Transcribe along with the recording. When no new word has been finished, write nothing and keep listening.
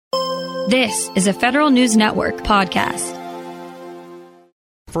This is a Federal News Network podcast.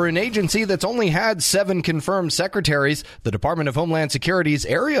 For an agency that's only had 7 confirmed secretaries, the Department of Homeland Security's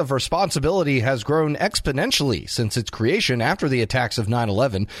area of responsibility has grown exponentially since its creation after the attacks of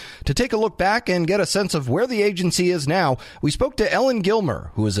 9/11. To take a look back and get a sense of where the agency is now, we spoke to Ellen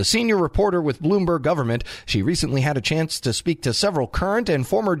Gilmer, who is a senior reporter with Bloomberg Government. She recently had a chance to speak to several current and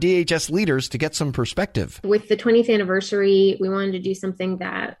former DHS leaders to get some perspective. With the 20th anniversary, we wanted to do something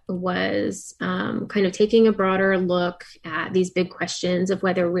that was kind of taking a broader look at these big questions of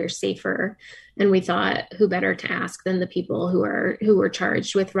whether we're safer. And we thought, who better to ask than the people who were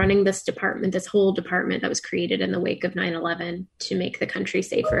charged with running this department, this whole department that was created in the wake of 9/11 to make the country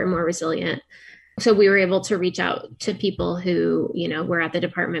safer and more resilient. So we were able to reach out to people who, were at the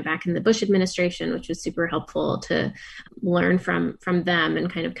department back in the Bush administration, which was super helpful to learn from them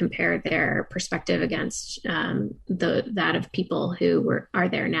and kind of compare their perspective against that of people who are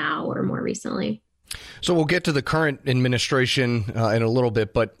there now or more recently. So we'll get to the current administration in a little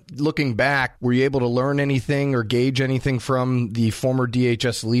bit, but looking back, were you able to learn anything or gauge anything from the former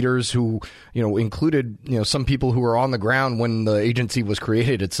DHS leaders who, included, some people who were on the ground when the agency was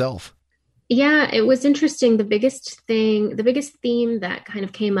created itself? Yeah, it was interesting. The biggest theme that kind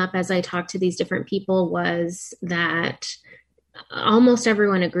of came up as I talked to these different people was that almost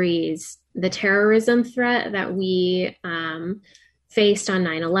everyone agrees the terrorism threat that we faced on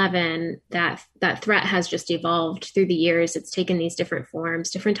 9/11, that threat has just evolved through the years. It's taken these different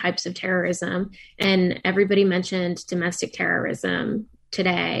forms, different types of terrorism. And everybody mentioned domestic terrorism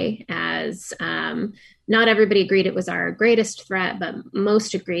today as not everybody agreed it was our greatest threat, but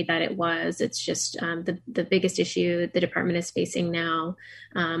most agreed that it was. It's just the biggest issue the department is facing now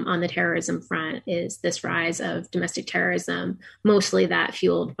on the terrorism front is this rise of domestic terrorism, mostly that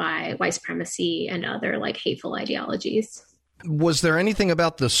fueled by white supremacy and other hateful ideologies. Was there anything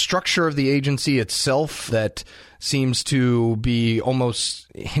about the structure of the agency itself that seems to be almost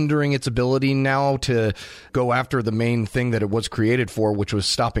hindering its ability now to go after the main thing that it was created for, which was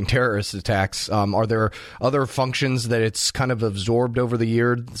stopping terrorist attacks? Are there other functions that it's kind of absorbed over the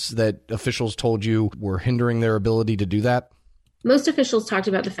years that officials told you were hindering their ability to do that? Most officials talked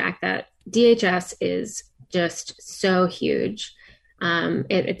about the fact that DHS is just so huge.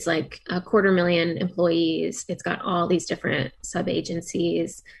 It's like 250,000 employees. It's got all these different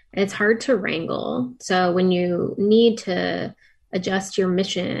sub-agencies. It's hard to wrangle. So when you need to adjust your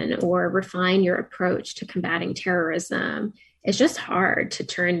mission or refine your approach to combating terrorism, it's just hard to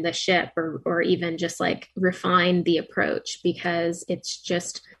turn the ship or even just refine the approach because it's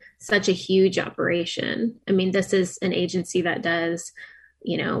just such a huge operation. I mean, this is an agency that does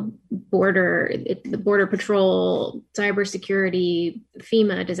the border patrol, cybersecurity,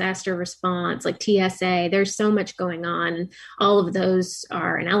 FEMA, disaster response, TSA. There's so much going on. All of those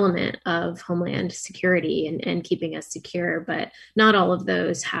are an element of Homeland Security and keeping us secure, but not all of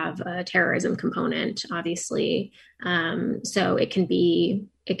those have a terrorism component, obviously. So it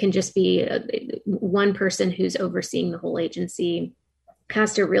can just be one person who's overseeing the whole agency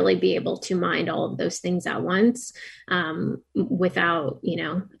has to really be able to mind all of those things at once without,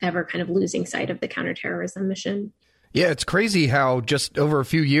 ever kind of losing sight of the counterterrorism mission. Yeah, it's crazy how just over a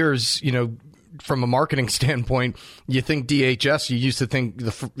few years, from a marketing standpoint, you think DHS, you used to think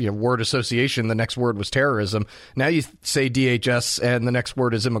the word association, the next word was terrorism. Now you say DHS and the next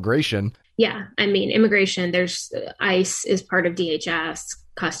word is immigration. Yeah, I mean, immigration, there's ICE is part of DHS,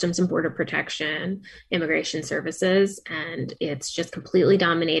 Customs and Border Protection, Immigration Services, and it's just completely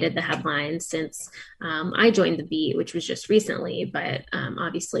dominated the headlines since I joined the beat, which was just recently, but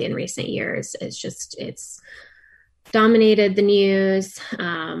obviously in recent years, it's dominated the news,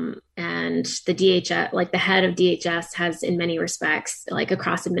 and the DHS, the head of DHS has in many respects,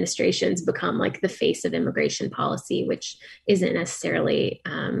 across administrations, become the face of immigration policy, which isn't necessarily,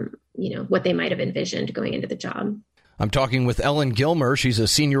 what they might have envisioned going into the job. I'm talking with Ellen Gilmer. She's a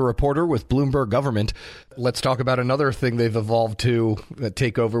senior reporter with Bloomberg Government. Let's talk about another thing they've evolved to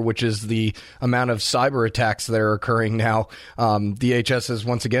take over, which is the amount of cyber attacks that are occurring now. DHS has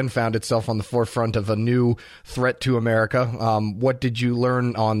once again found itself on the forefront of a new threat to America. What did you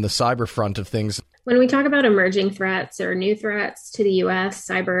learn on the cyber front of things? When we talk about emerging threats or new threats to the U.S.,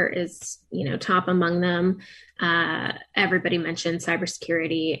 cyber is, top among them. Everybody mentioned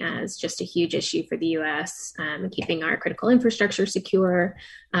cybersecurity as just a huge issue for the U.S., keeping our critical infrastructure secure.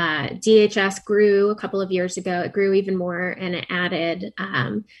 DHS grew a couple of years ago. It grew even more, and it added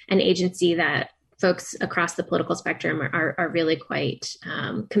an agency that folks across the political spectrum are really quite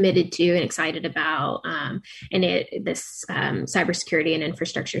committed to and excited about. This cybersecurity and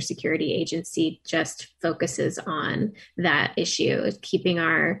infrastructure security agency just focuses on that issue, keeping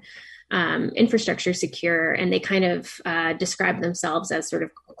our infrastructure secure, and they kind of describe themselves as sort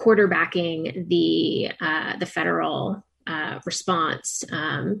of quarterbacking the federal response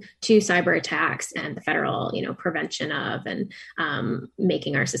to cyber attacks and the federal, prevention of and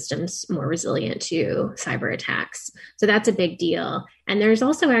making our systems more resilient to cyber attacks. So that's a big deal. And there's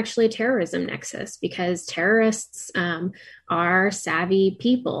also actually a terrorism nexus, because terrorists are savvy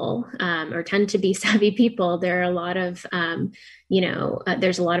people, or tend to be savvy people. There are a lot of,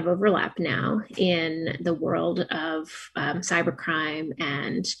 there's a lot of overlap now in the world of cybercrime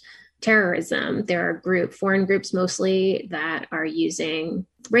and terrorism. There are foreign groups mostly that are using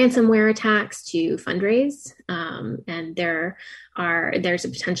ransomware attacks to fundraise, and there's a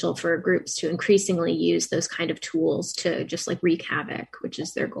potential for groups to increasingly use those kind of tools to just like wreak havoc, which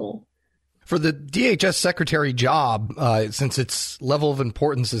is their goal. For the DHS secretary job, since its level of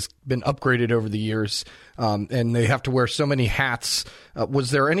importance has been upgraded over the years, and they have to wear so many hats,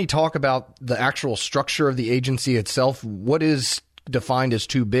 was there any talk about the actual structure of the agency itself? What is defined as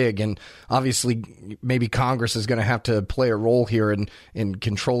too big? And obviously maybe Congress is going to have to play a role here in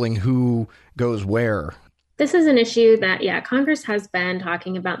controlling who goes where. This is an issue that, Congress has been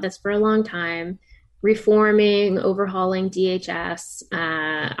talking about this for a long time, reforming, overhauling DHS,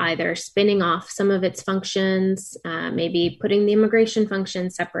 either spinning off some of its functions, maybe putting the immigration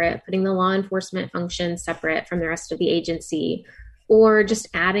function separate, putting the law enforcement function separate from the rest of the agency, or just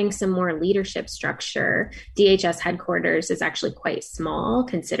adding some more leadership structure. DHS headquarters is actually quite small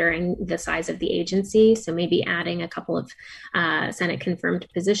considering the size of the agency. So maybe adding a couple of Senate confirmed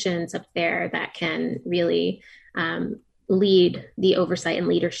positions up there that can really lead the oversight and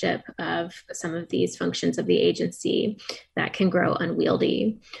leadership of some of these functions of the agency that can grow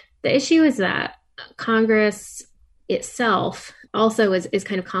unwieldy. The issue is that Congress itself also is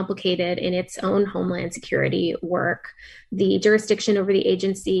kind of complicated in its own homeland security work. The jurisdiction over the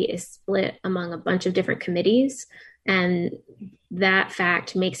agency is split among a bunch of different committees, and that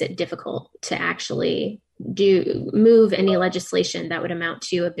fact makes it difficult to actually move any legislation that would amount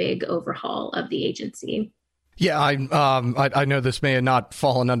to a big overhaul of the agency. Yeah, I know this may have not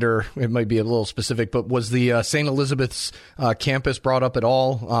fallen under, it might be a little specific, but was the St. Elizabeth's campus brought up at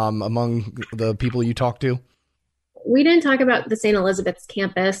all among the people you talked to? We didn't talk about the St. Elizabeth's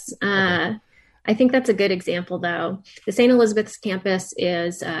campus. Okay. I think that's a good example, though. The St. Elizabeth's campus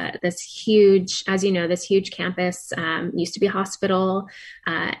is this huge, as you know, this huge campus, used to be a hospital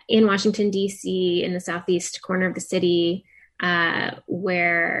in Washington, D.C., in the southeast corner of the city,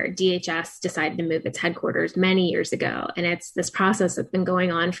 where DHS decided to move its headquarters many years ago. And it's this process that's been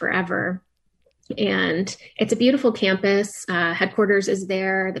going on forever. And it's a beautiful campus. Headquarters is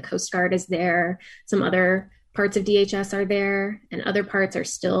there. The Coast Guard is there. Some other parts of DHS are there, and other parts are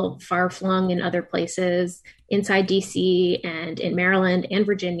still far flung in other places inside DC and in Maryland and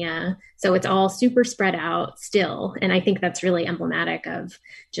Virginia. So it's all super spread out still. And I think that's really emblematic of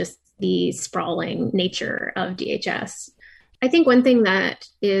just the sprawling nature of DHS. I think one thing that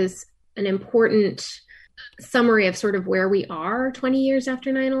is an important summary of sort of where we are 20 years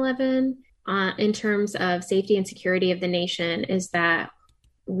after 9/11 in terms of safety and security of the nation is that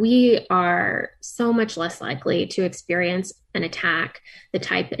we are so much less likely to experience an attack the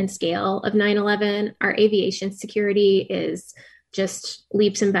type and scale of 9/11. Our aviation security is just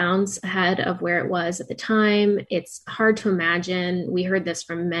leaps and bounds ahead of where it was at the time. It's hard to imagine. We heard this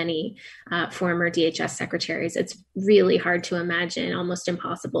from many former DHS secretaries. It's really hard to imagine, almost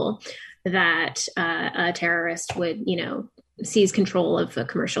impossible, that a terrorist would, seize control of a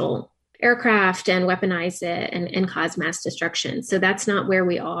commercial aircraft and weaponize it and cause mass destruction. So that's not where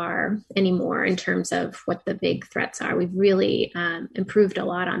we are anymore in terms of what the big threats are. We've really improved a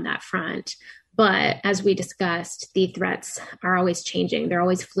lot on that front. But as we discussed, the threats are always changing. They're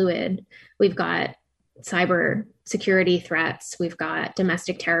always fluid. We've got cyber security threats. We've got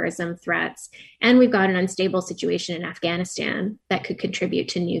domestic terrorism threats. And we've got an unstable situation in Afghanistan that could contribute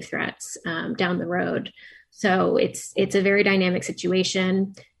to new threats down the road. So it's a very dynamic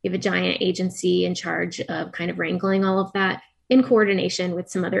situation. You have a giant agency in charge of kind of wrangling all of that in coordination with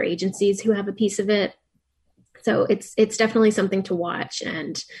some other agencies who have a piece of it. So it's definitely something to watch,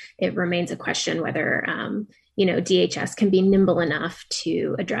 and it remains a question whether DHS can be nimble enough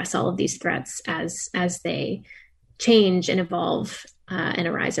to address all of these threats as they change and evolve and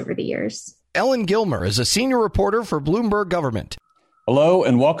arise over the years. Ellen Gilmer is a senior reporter for Bloomberg Government. Hello,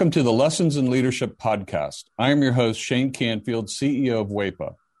 and welcome to the Lessons in Leadership podcast. I am your host, Shane Canfield, CEO of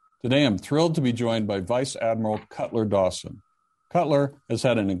WEPA. Today, I'm thrilled to be joined by Vice Admiral Cutler Dawson. Cutler has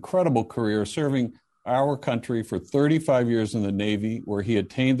had an incredible career serving our country for 35 years in the Navy, where he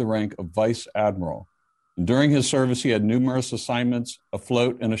attained the rank of Vice Admiral. During his service, he had numerous assignments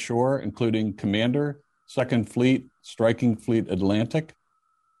afloat and ashore, including Commander, 2nd Fleet, Striking Fleet Atlantic,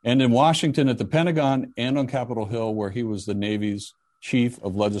 and in Washington at the Pentagon and on Capitol Hill, where he was the Navy's Chief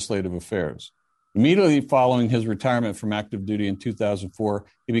of Legislative Affairs. Immediately following his retirement from active duty in 2004,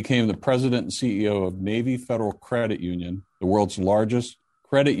 he became the president and CEO of Navy Federal Credit Union, the world's largest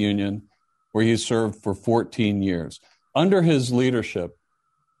credit union, where he served for 14 years. Under his leadership,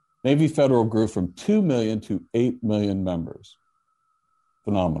 Navy Federal grew from 2 million to 8 million members.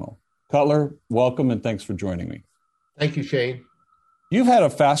 Phenomenal. Cutler, welcome and thanks for joining me. Thank you, Shane. You've had a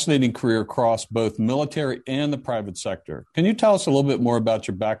fascinating career across both military and the private sector. Can you tell us a little bit more about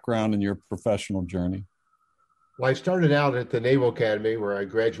your background and your professional journey? Well, I started out at the Naval Academy, where I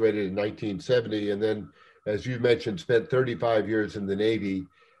graduated in 1970, and then, as you mentioned, spent 35 years in the Navy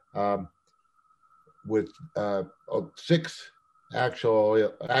with 6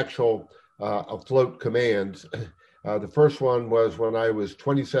 actual afloat commands. The first one was when I was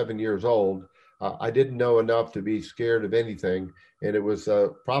 27 years old. I didn't know enough to be scared of anything, and it was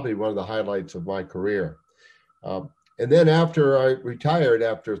probably one of the highlights of my career. And then after I retired,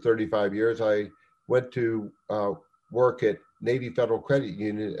 after 35 years, I went to work at Navy Federal Credit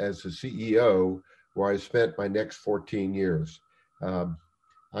Union as the CEO, where I spent my next 14 years.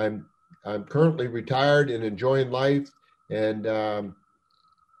 I'm currently retired and enjoying life, and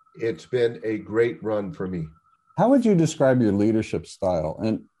it's been a great run for me. How would you describe your leadership style,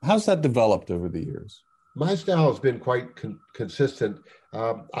 and how's that developed over the years? My style has been quite consistent.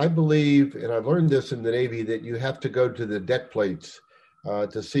 I believe, and I've learned this in the Navy, that you have to go to the deck plates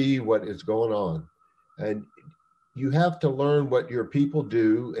to see what is going on. And you have to learn what your people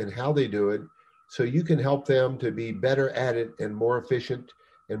do and how they do it, so you can help them to be better at it and more efficient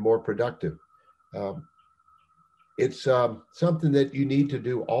and more productive. It's something that you need to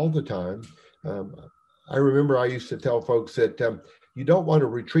do all the time. I remember I used to tell folks that you don't want to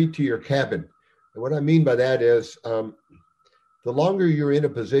retreat to your cabin. And what I mean by that is the longer you're in a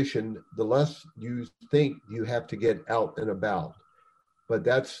position, the less you think you have to get out and about. But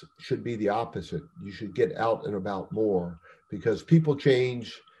that should be the opposite. You should get out and about more, because people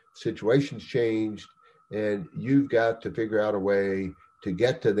change, situations change, and you've got to figure out a way to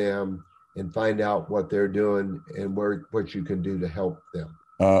get to them and find out what they're doing and what you can do to help them.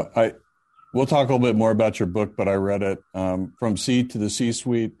 We'll talk a little bit more about your book, but I read it, From Sea to the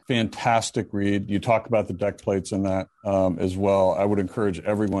C-Suite. Fantastic read. You talk about the deck plates in that as well. I would encourage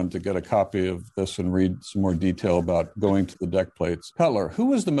everyone to get a copy of this and read some more detail about going to the deck plates. Cutler, who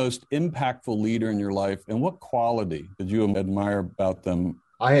was the most impactful leader in your life, and what quality did you admire about them?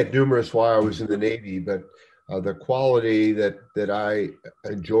 I had numerous while I was in the Navy, but the quality that I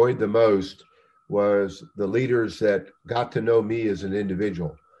enjoyed the most was the leaders that got to know me as an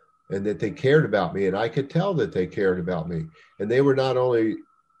individual, and that they cared about me. And I could tell that they cared about me. And they were not only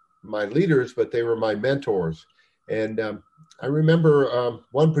my leaders, but they were my mentors. And I remember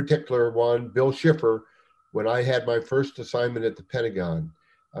one particular one, Bill Schiffer, when I had my first assignment at the Pentagon.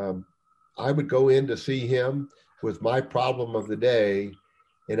 I would go in to see him with my problem of the day.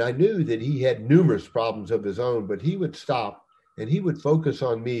 And I knew that he had numerous problems of his own, but he would stop and he would focus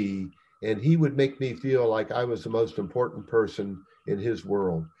on me, and he would make me feel like I was the most important person in his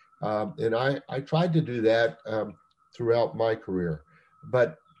world. And I tried to do that throughout my career,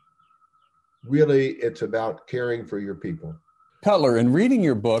 but really it's about caring for your people. Cutler, in reading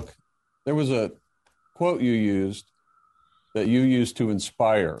your book, there was a quote you used to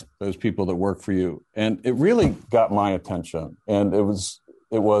inspire those people that work for you. And it really got my attention. And it was,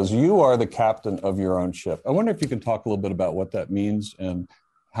 you are the captain of your own ship. I wonder if you can talk a little bit about what that means and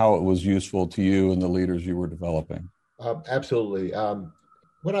how it was useful to you and the leaders you were developing. Absolutely.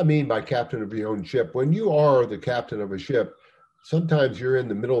 What I mean by captain of your own ship, when you are the captain of a ship, sometimes you're in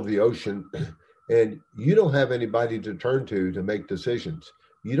the middle of the ocean and you don't have anybody to turn to make decisions.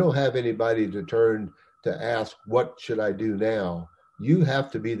 You don't have anybody to turn to ask, what should I do now? You have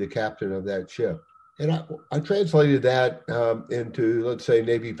to be the captain of that ship. And I translated that into, let's say,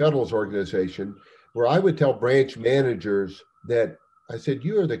 Navy Federal's organization, where I would tell branch managers that I said,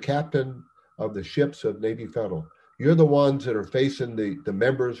 you are the captain of the ships of Navy Federal. You're the ones that are facing the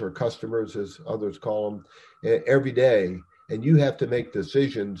members or customers, as others call them, every day. And you have to make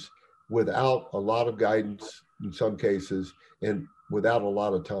decisions without a lot of guidance in some cases and without a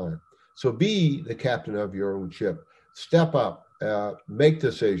lot of time. So be the captain of your own ship. Step up, make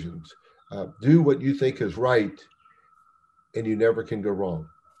decisions, do what you think is right, and you never can go wrong.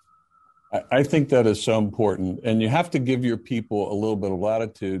 I think that is so important. And you have to give your people a little bit of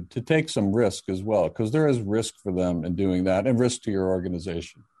latitude to take some risk as well, because there is risk for them in doing that and risk to your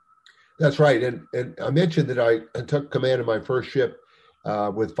organization. That's right. And I mentioned that I took command of my first ship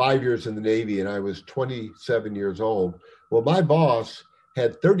with 5 years in the Navy, and I was 27 years old. Well, my boss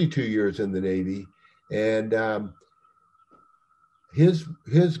had 32 years in the Navy, and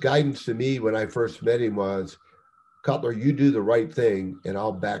his guidance to me when I first met him was, Cutler, you do the right thing, and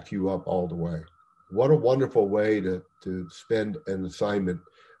I'll back you up all the way. What a wonderful way to spend an assignment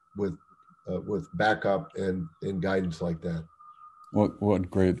with backup and guidance like that. What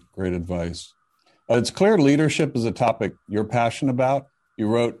great advice. It's clear leadership is a topic you're passionate about. You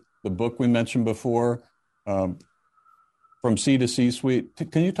wrote the book we mentioned before, From C to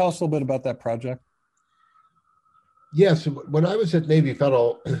C-Suite. Can you tell us a little bit about that project? Yes. When I was at Navy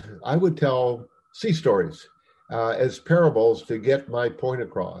Federal, I would tell sea stories as parables to get my point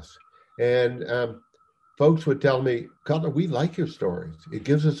across. And folks would tell me, Cutler, we like your stories. It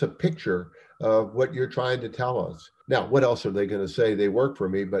gives us a picture of what you're trying to tell us. Now, what else are they going to say? They work for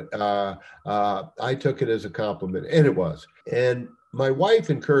me, but I took it as a compliment, and it was. And my wife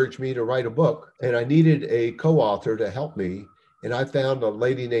encouraged me to write a book, and I needed a co-author to help me. And I found a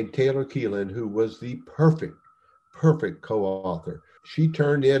lady named Taylor Keelan, who was the perfect co-author. She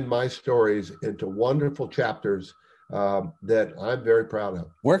turned in my stories into wonderful chapters that I'm very proud of.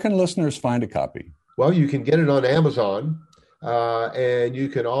 Where can listeners find a copy? Well, you can get it on Amazon, and you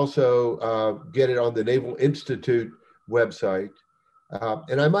can also get it on the Naval Institute website.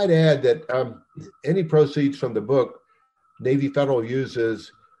 And I might add that any proceeds from the book, Navy Federal uses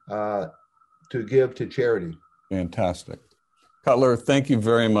to give to charity. Fantastic. Cutler, thank you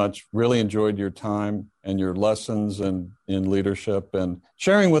very much. Really enjoyed your time and your lessons in leadership and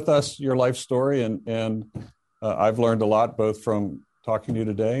sharing with us your life story. And I've learned a lot, both from talking to you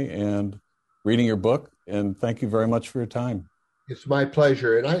today and reading your book. And thank you very much for your time. It's my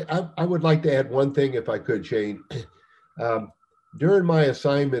pleasure. And I would like to add one thing, if I could, Shane. During my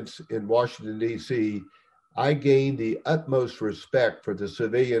assignments in Washington, D.C., I gained the utmost respect for the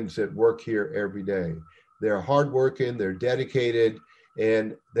civilians that work here every day. They're hardworking, they're dedicated,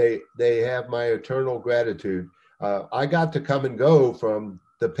 and they have my eternal gratitude. I got to come and go from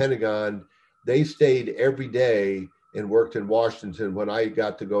the Pentagon. They stayed every day and worked in Washington when I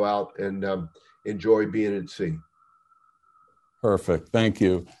got to go out and enjoy being at sea. Perfect. Thank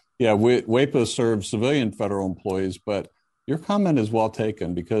you. Yeah, WEPA serves civilian federal employees, but your comment is well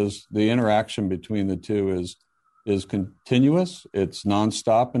taken because the interaction between the two is continuous, it's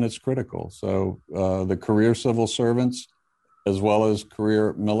nonstop, and it's critical. So the career civil servants, as well as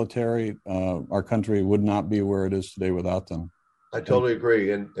career military, our country would not be where it is today without them. I totally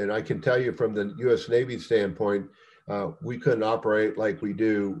agree. And I can tell you from the U.S. Navy standpoint, we couldn't operate like we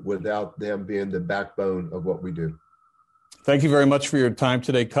do without them being the backbone of what we do. Thank you very much for your time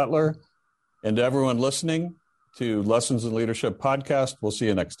today, Cutler. And to everyone listening to Lessons in Leadership podcast, we'll see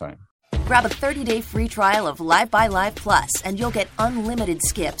you next time. Grab a 30-day free trial of Live by Live Plus, and you'll get unlimited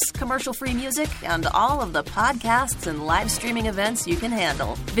skips, commercial-free music, and all of the podcasts and live streaming events you can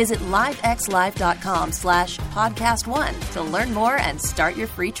handle. Visit livexlive.com/podcast1 to learn more and start your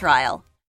free trial.